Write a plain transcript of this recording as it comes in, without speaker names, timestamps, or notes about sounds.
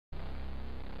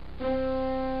O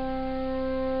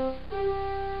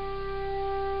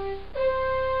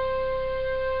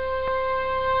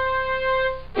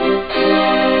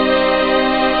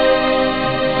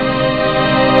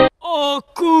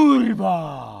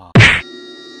kurwa!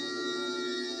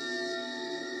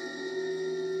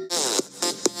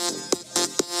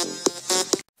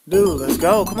 Dude, let's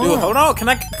go. Come on. Dude, hold on. Can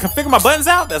I figure my buttons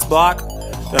out? That's block.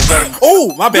 That's better.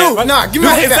 Oh, my bad. Dude, nah, give me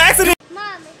It's that. accident.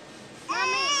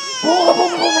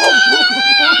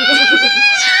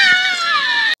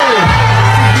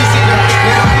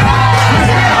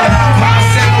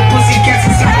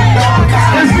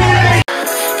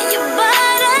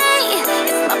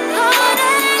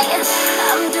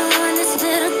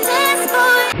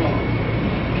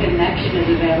 Connection is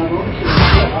available to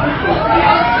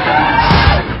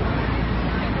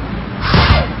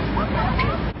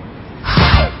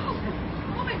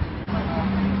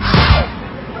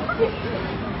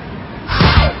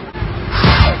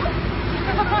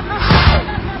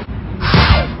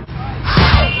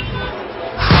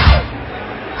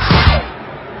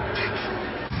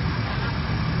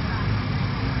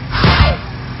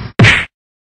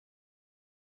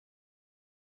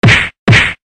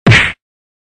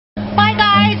Bye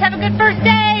guys, have a good first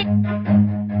day!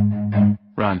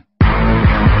 Run.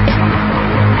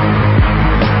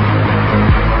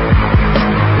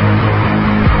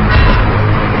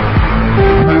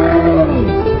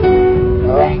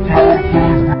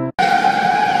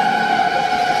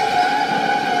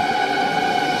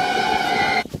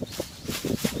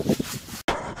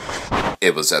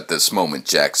 It was at this moment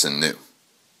Jackson knew.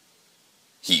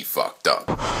 He fucked up.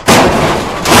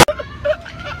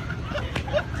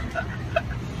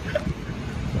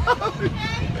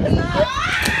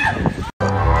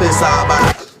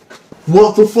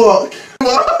 What the fuck?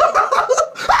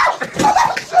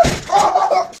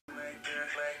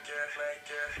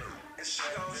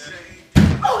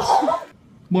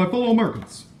 My fellow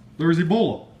Americans, there is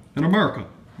Ebola in America,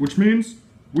 which means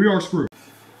we are screwed.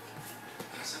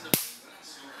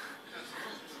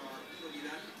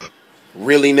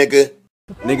 Really, nigga?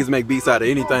 Niggas make beats out of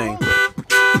anything.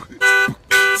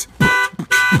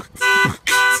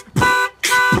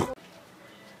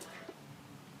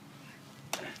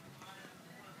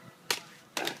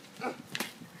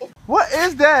 What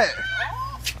is that?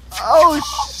 Oh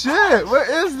shit, what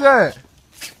is that?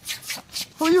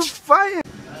 Who you fighting?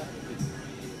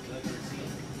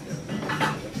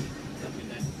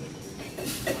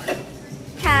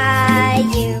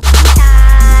 Caillou,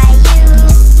 Caillou,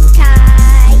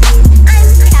 Caillou, I'm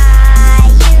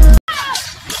Caillou.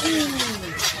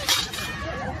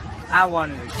 I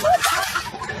wanted it.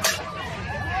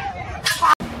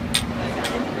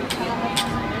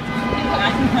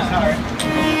 Sorry.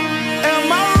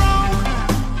 Am I wrong?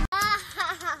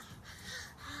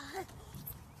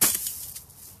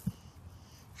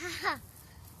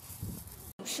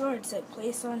 I'm sure it said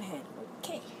place on head.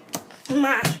 Okay.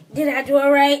 Ma, did I do it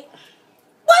right?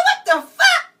 What the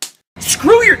fuck?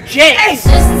 Screw your J! This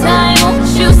time won't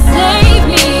you save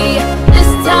me?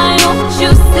 This time won't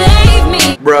you save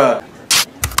me? Bruh.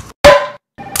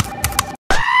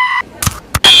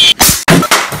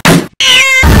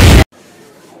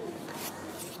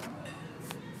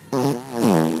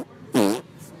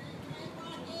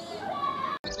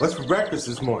 What's for breakfast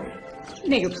this morning?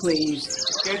 Nigga, please.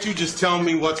 Can't you just tell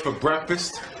me what's for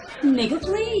breakfast? Nigga,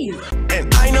 please.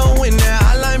 And I know when that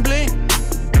hotline blink,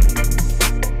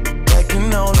 that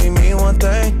can only mean one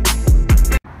thing.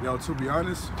 Yo, to be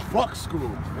honest, fuck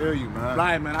school. Hear you, man.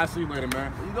 Right, man. I'll see you later,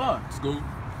 man. Where you going? School.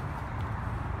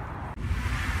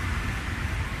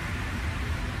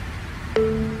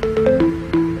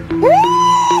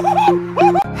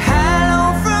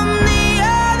 Hello from the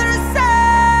other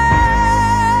side.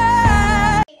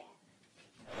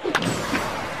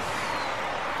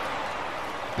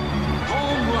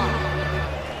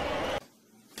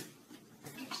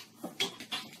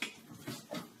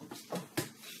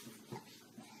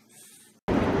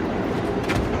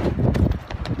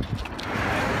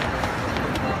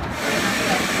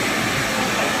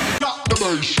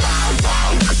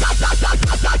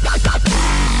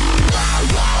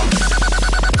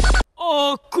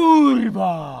 O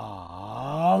kurwa!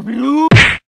 Blue!